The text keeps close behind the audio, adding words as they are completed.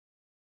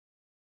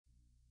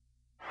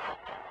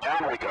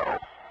Down we go.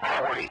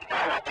 40,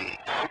 50,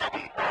 60.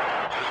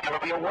 This is going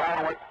to be a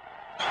wild one.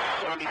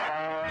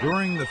 75.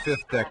 During the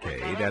fifth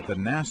decade at the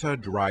NASA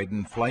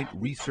Dryden Flight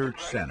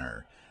Research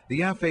Center,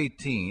 the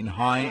F-18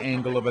 High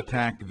Angle of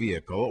Attack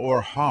Vehicle,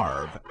 or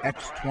HARV,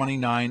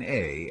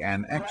 X-29A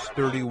and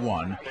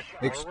X-31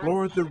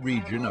 explored the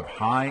region of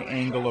high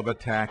angle of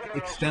attack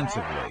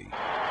extensively.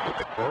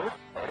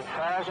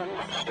 30,000,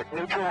 stick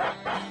neutral.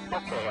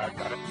 Okay, I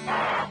got it.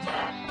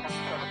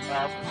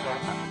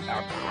 7,000,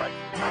 out to the right.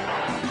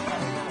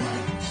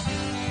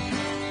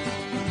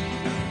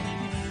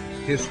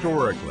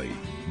 Historically,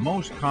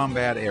 most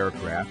combat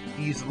aircraft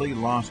easily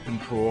lost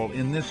control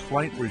in this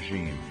flight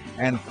regime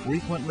and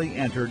frequently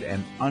entered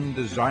an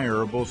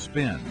undesirable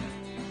spin.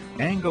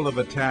 Angle of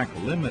attack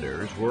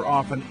limiters were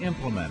often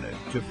implemented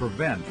to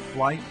prevent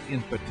flight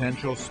in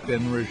potential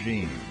spin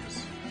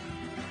regimes.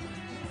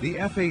 The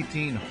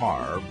F-18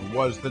 HARV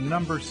was the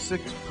number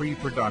 6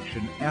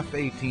 pre-production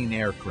F-18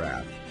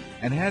 aircraft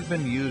and had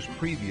been used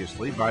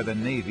previously by the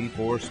Navy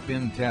for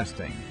spin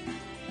testing.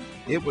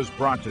 It was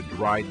brought to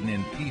Dryden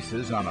in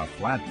pieces on a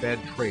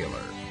flatbed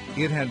trailer.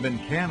 It had been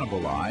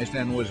cannibalized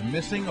and was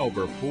missing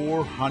over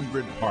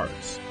 400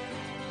 parts.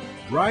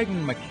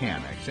 Dryden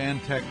mechanics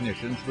and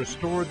technicians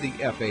restored the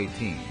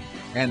F-18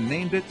 and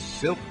named it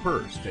Silk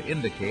Purse to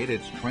indicate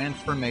its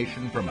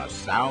transformation from a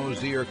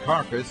sow's ear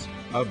carcass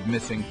of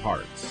missing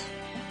parts.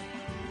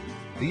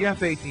 The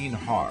F-18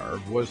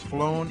 HARV was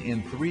flown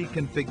in 3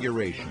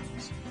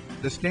 configurations: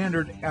 the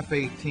standard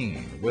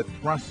F-18 with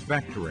thrust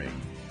vectoring,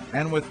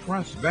 and with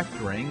thrust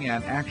vectoring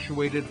and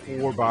actuated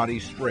 4-body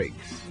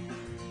strakes.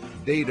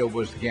 Data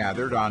was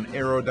gathered on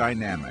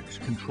aerodynamics,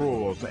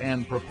 controls,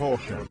 and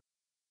propulsion.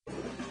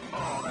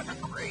 Oh, that's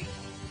great.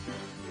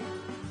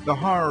 The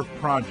HARV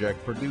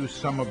project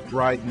produced some of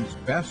Dryden's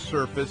best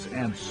surface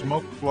and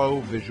smoke flow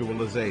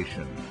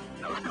visualization.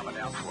 Nose coming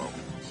down slow.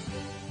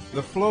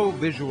 The flow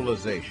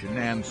visualization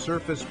and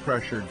surface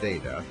pressure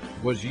data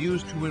was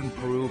used to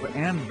improve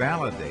and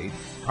validate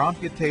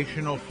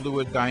computational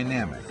fluid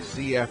dynamics,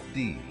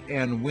 CFD,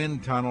 and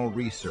wind tunnel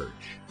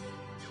research.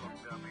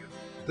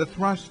 The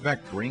thrust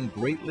vectoring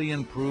greatly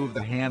improved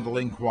the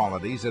handling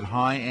qualities at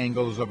high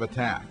angles of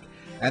attack,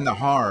 and the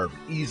HARV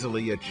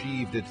easily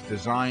achieved its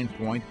design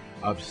point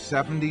of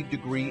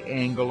 70-degree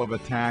angle of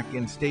attack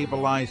in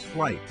stabilized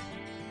flight.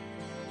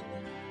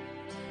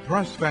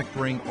 Thrust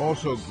vectoring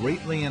also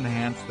greatly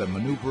enhanced the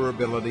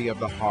maneuverability of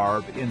the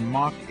HARV in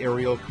mock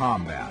aerial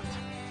combat.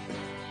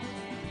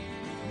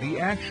 The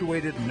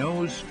actuated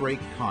nose strake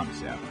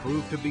concept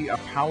proved to be a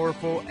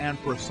powerful and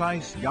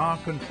precise yaw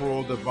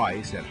control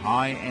device at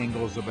high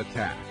angles of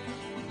attack.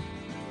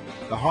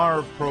 The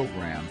HARV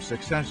program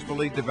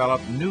successfully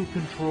developed new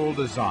control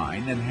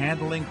design and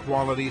handling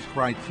qualities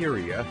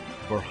criteria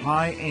for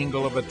high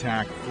angle of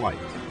attack flight.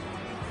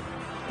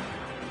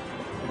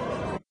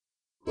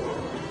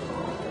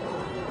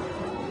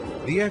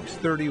 The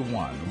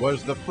X-31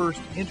 was the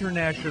first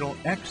international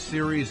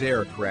X-series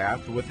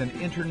aircraft with an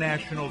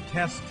international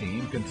test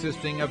team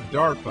consisting of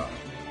DARPA,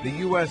 the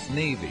U.S.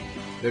 Navy,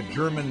 the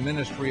German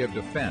Ministry of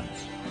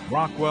Defense,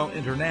 Rockwell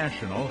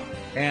International,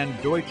 and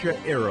Deutsche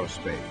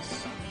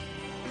Aerospace.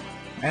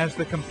 As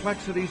the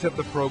complexities of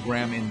the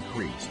program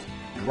increased,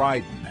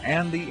 Dryden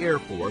and the Air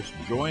Force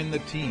joined the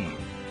team,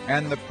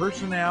 and the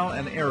personnel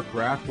and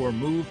aircraft were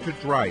moved to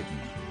Dryden.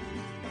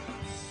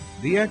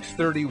 The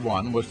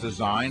X-31 was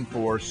designed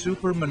for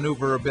super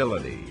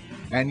maneuverability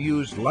and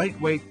used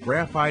lightweight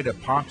graphite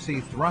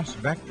epoxy thrust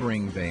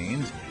vectoring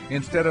vanes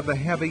instead of the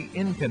heavy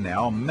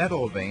Inconel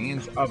metal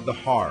vanes of the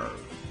HARV.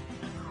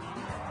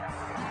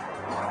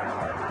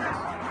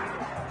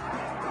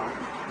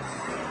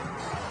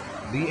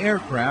 The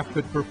aircraft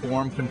could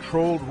perform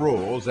controlled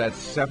rolls at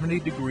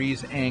 70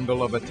 degrees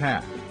angle of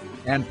attack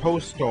and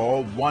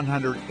post-stall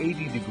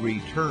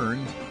 180-degree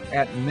turns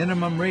at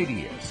minimum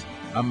radius,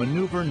 a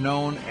maneuver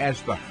known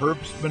as the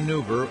Herbst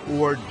maneuver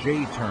or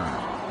J-turn.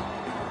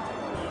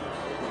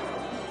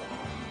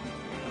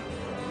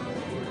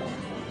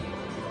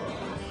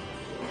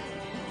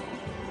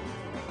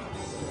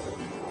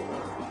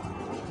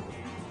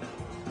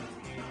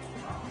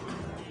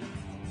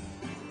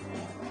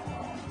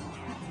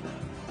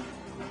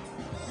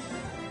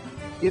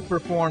 It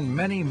performed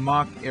many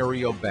mock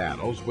aerial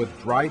battles with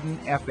Dryden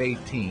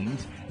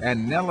F-18s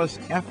and Nellis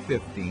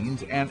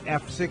F-15s and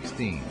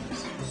F-16s.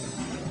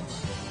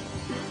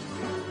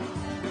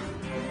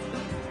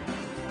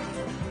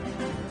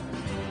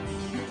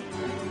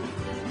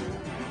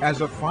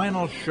 As a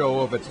final show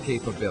of its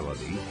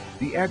capability,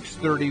 the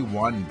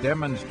X-31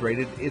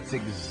 demonstrated its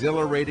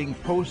exhilarating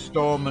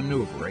post-stall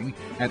maneuvering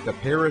at the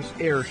Paris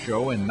Air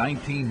Show in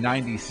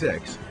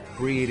 1996,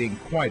 creating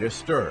quite a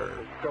stir.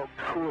 So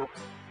cool.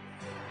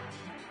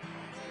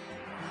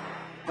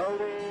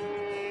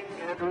 Loading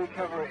and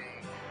recovery.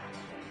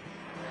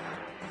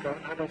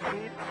 700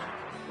 feet,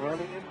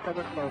 running in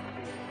 7 low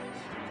speed.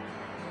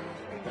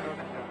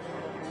 3,000.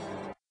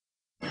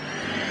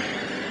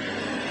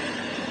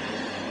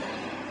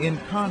 In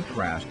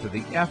contrast to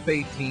the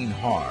F-18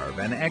 HARV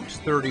and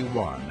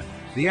X-31,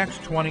 The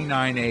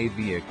X-29A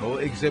vehicle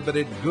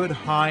exhibited good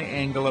high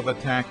angle of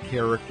attack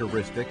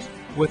characteristics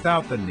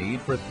without the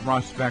need for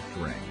thrust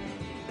vectoring.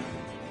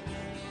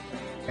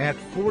 At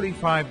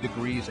 45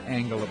 degrees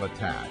angle of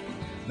attack,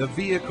 the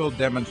vehicle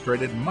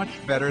demonstrated much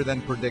better than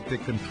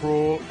predicted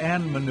control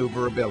and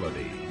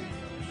maneuverability.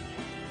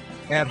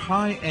 At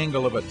high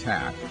angle of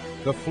attack,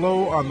 the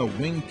flow on the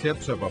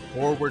wingtips of a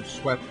forward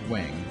swept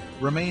wing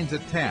remains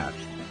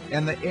attached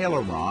and the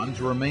ailerons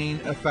remain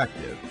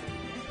effective.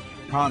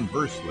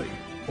 Conversely,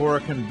 for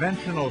a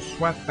conventional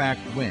swept-back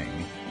wing,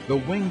 the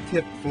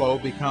wingtip flow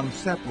becomes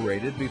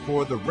separated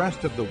before the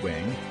rest of the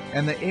wing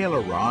and the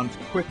ailerons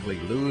quickly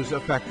lose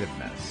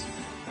effectiveness.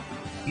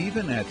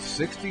 Even at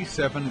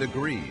 67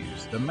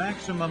 degrees, the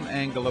maximum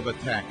angle of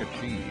attack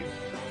achieved,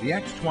 the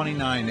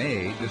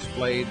X-29A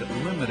displayed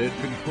limited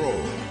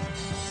control.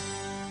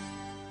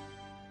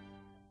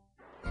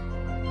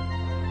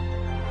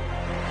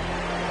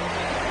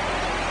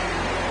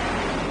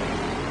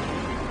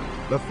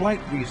 The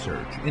flight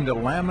research into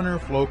laminar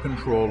flow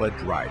control at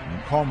Dryden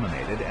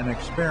culminated an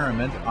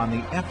experiment on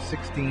the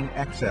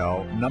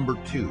F-16XL No.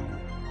 2.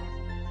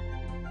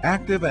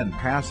 Active and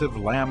passive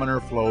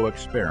laminar flow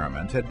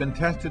experiments had been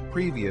tested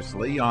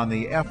previously on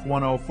the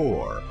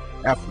F-104,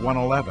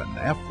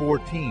 F-111,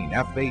 F-14,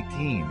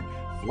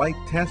 F-18, Flight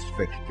Test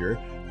Fixture,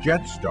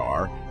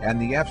 Jetstar, and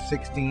the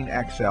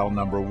F-16XL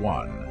No.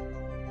 1.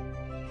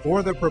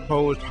 For the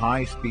proposed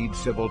high-speed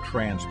civil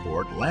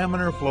transport,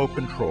 laminar flow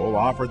control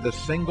offered the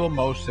single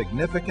most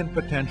significant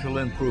potential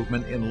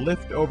improvement in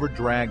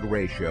lift-over-drag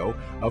ratio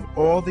of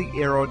all the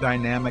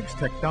aerodynamics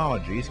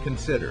technologies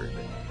considered.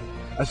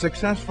 A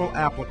successful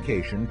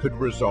application could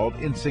result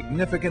in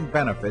significant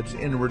benefits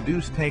in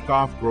reduced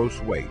takeoff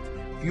gross weight,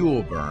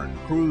 fuel burn,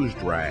 cruise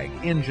drag,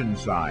 engine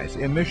size,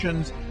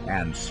 emissions,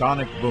 and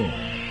sonic boom.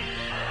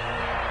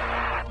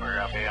 We're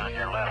going to be on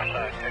your left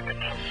side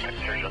taking some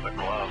pictures of the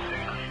glove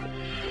here.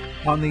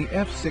 On the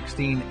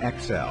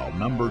F-16XL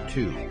No.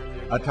 2,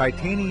 a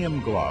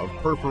titanium glove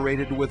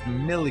perforated with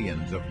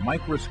millions of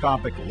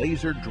microscopic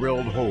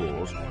laser-drilled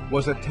holes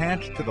was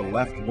attached to the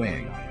left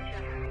wing.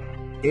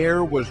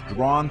 Air was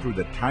drawn through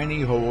the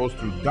tiny holes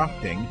through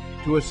ducting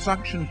to a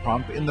suction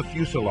pump in the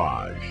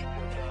fuselage.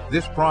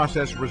 This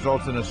process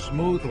results in a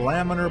smooth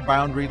laminar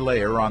boundary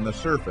layer on the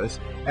surface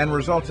and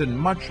results in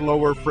much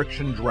lower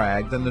friction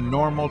drag than the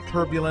normal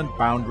turbulent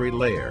boundary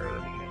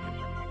layer.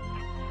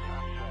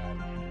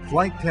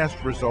 Flight test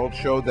results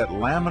showed that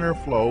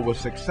laminar flow was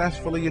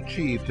successfully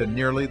achieved to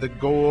nearly the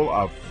goal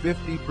of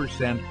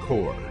 50%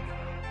 chord.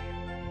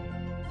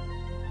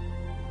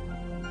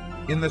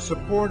 In the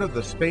support of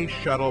the Space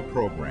Shuttle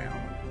program,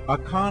 a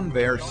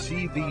Convair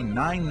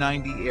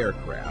CV-990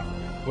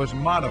 aircraft was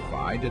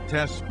modified to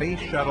test Space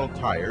Shuttle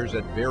tires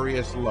at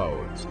various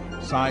loads,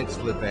 side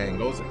slip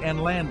angles,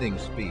 and landing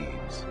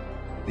speeds.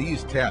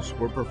 These tests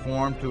were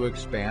performed to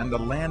expand the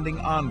landing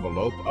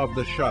envelope of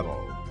the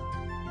shuttle.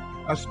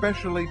 A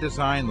specially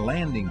designed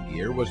landing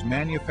gear was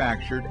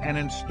manufactured and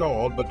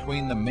installed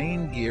between the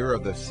main gear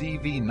of the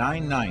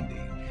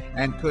CV-990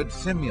 and could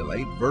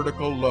simulate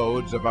vertical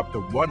loads of up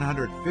to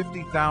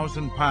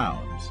 150,000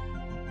 pounds,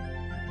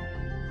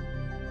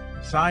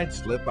 side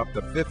slip up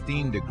to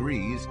 15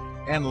 degrees,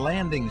 and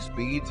landing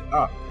speeds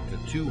up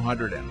to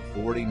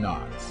 240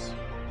 knots.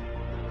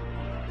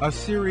 A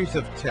series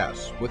of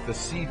tests with the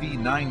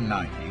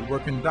CV-990 were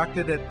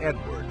conducted at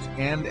Edwards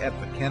and at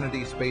the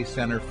Kennedy Space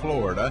Center,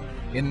 Florida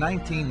in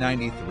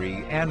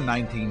 1993 and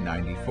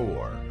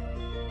 1994.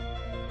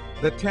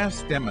 The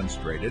tests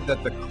demonstrated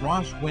that the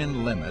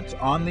crosswind limits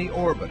on the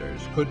orbiters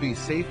could be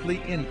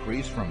safely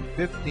increased from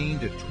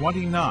 15 to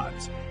 20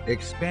 knots,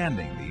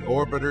 expanding the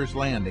orbiter's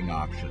landing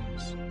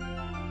options.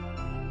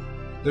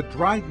 The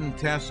Dryden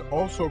tests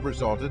also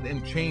resulted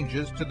in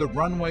changes to the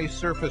runway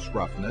surface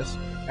roughness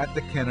at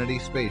the Kennedy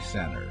Space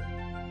Center.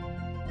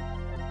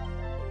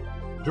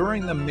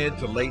 During the mid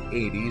to late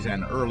 80s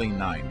and early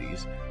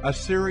 90s, a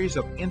series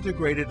of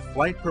integrated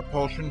flight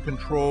propulsion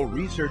control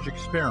research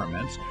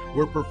experiments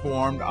were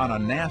performed on a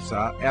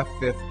NASA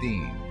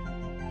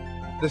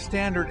F-15. The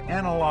standard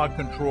analog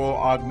control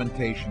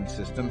augmentation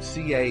system,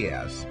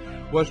 CAS,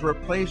 was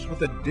replaced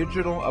with a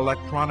digital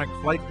electronic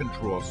flight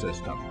control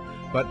system,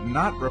 but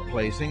not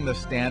replacing the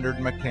standard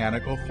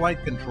mechanical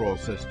flight control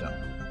system.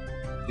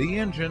 The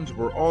engines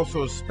were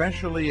also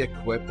specially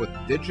equipped with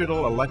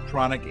digital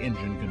electronic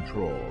engine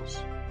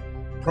controls.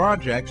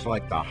 Projects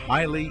like the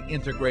Highly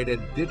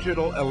Integrated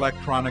Digital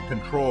Electronic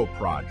Control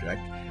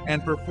Project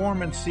and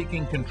Performance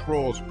Seeking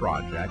Controls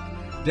Project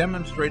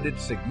demonstrated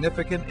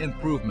significant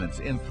improvements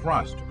in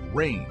thrust,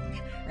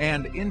 range,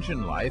 and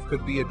engine life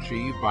could be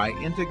achieved by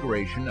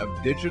integration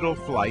of digital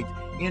flight,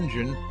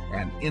 engine,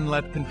 and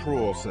inlet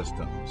control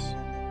systems.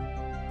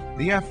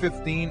 The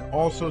F-15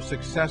 also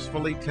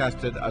successfully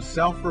tested a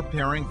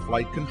self-repairing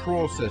flight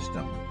control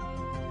system,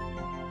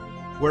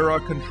 where a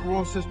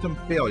control system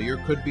failure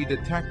could be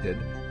detected,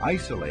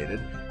 isolated,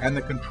 and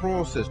the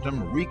control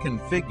system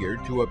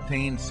reconfigured to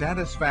obtain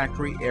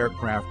satisfactory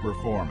aircraft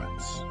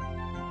performance.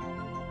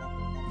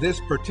 This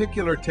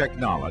particular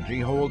technology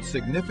holds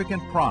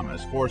significant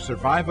promise for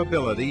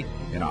survivability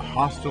in a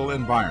hostile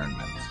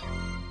environment.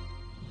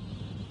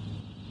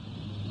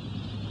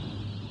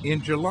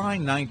 In July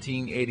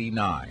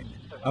 1989,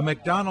 a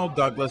McDonnell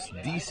Douglas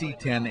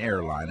DC-10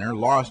 airliner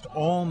lost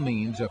all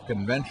means of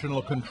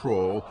conventional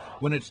control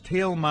when its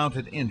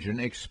tail-mounted engine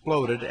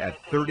exploded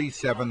at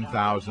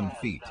 37,000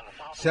 feet,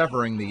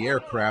 severing the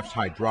aircraft's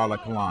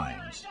hydraulic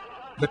lines.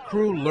 The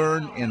crew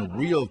learned in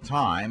real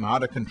time how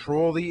to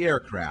control the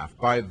aircraft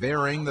by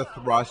varying the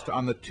thrust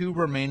on the two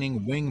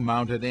remaining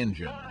wing-mounted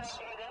engines.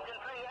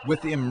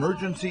 With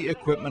emergency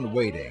equipment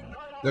waiting,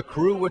 the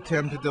crew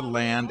attempted to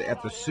land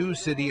at the Sioux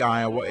City,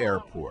 Iowa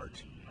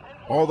airport.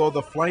 Although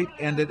the flight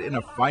ended in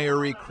a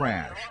fiery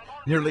crash,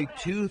 nearly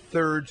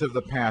two-thirds of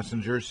the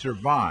passengers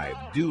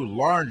survived, due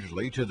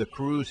largely to the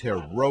crew's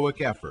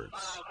heroic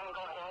efforts.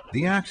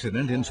 The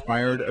accident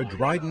inspired a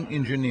Dryden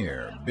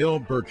engineer, Bill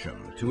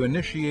Burcham, to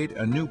initiate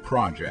a new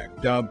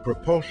project dubbed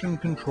Propulsion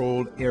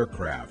Controlled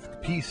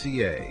Aircraft,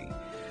 PCA.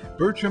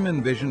 Burcham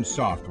envisioned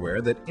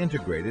software that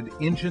integrated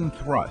engine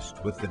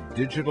thrust with the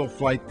digital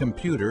flight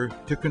computer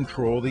to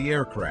control the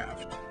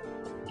aircraft.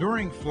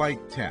 During flight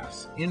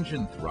tests,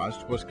 engine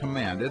thrust was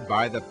commanded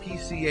by the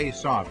PCA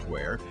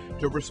software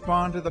to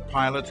respond to the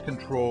pilot's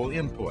control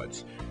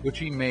inputs, which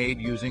he made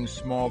using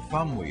small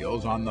thumb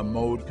wheels on the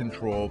mode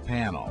control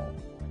panel.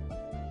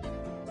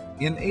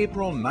 In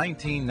April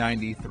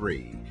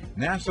 1993,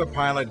 NASA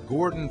pilot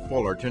Gordon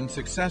Fullerton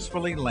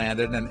successfully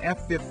landed an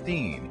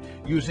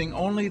F-15 using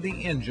only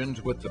the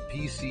engines with the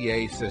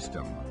PCA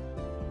system.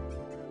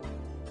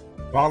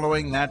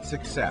 Following that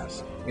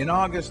success, in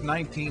August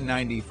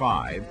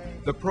 1995,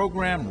 the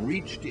program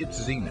reached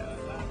its zenith.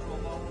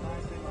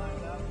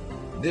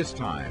 This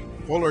time,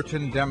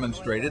 Fullerton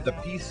demonstrated the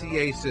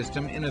PCA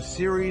system in a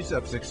series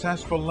of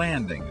successful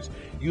landings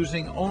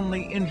using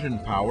only engine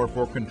power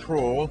for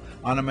control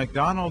on a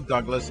McDonnell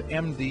Douglas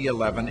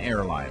MD-11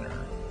 airliner.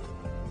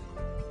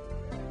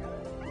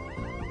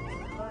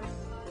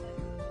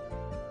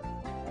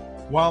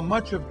 While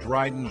much of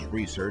Dryden's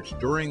research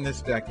during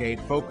this decade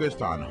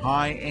focused on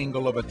high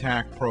angle of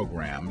attack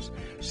programs,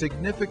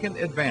 significant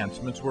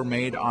advancements were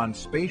made on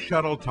space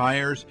shuttle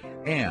tires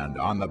and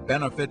on the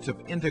benefits of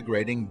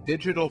integrating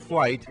digital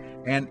flight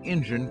and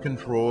engine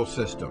control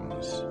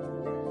systems.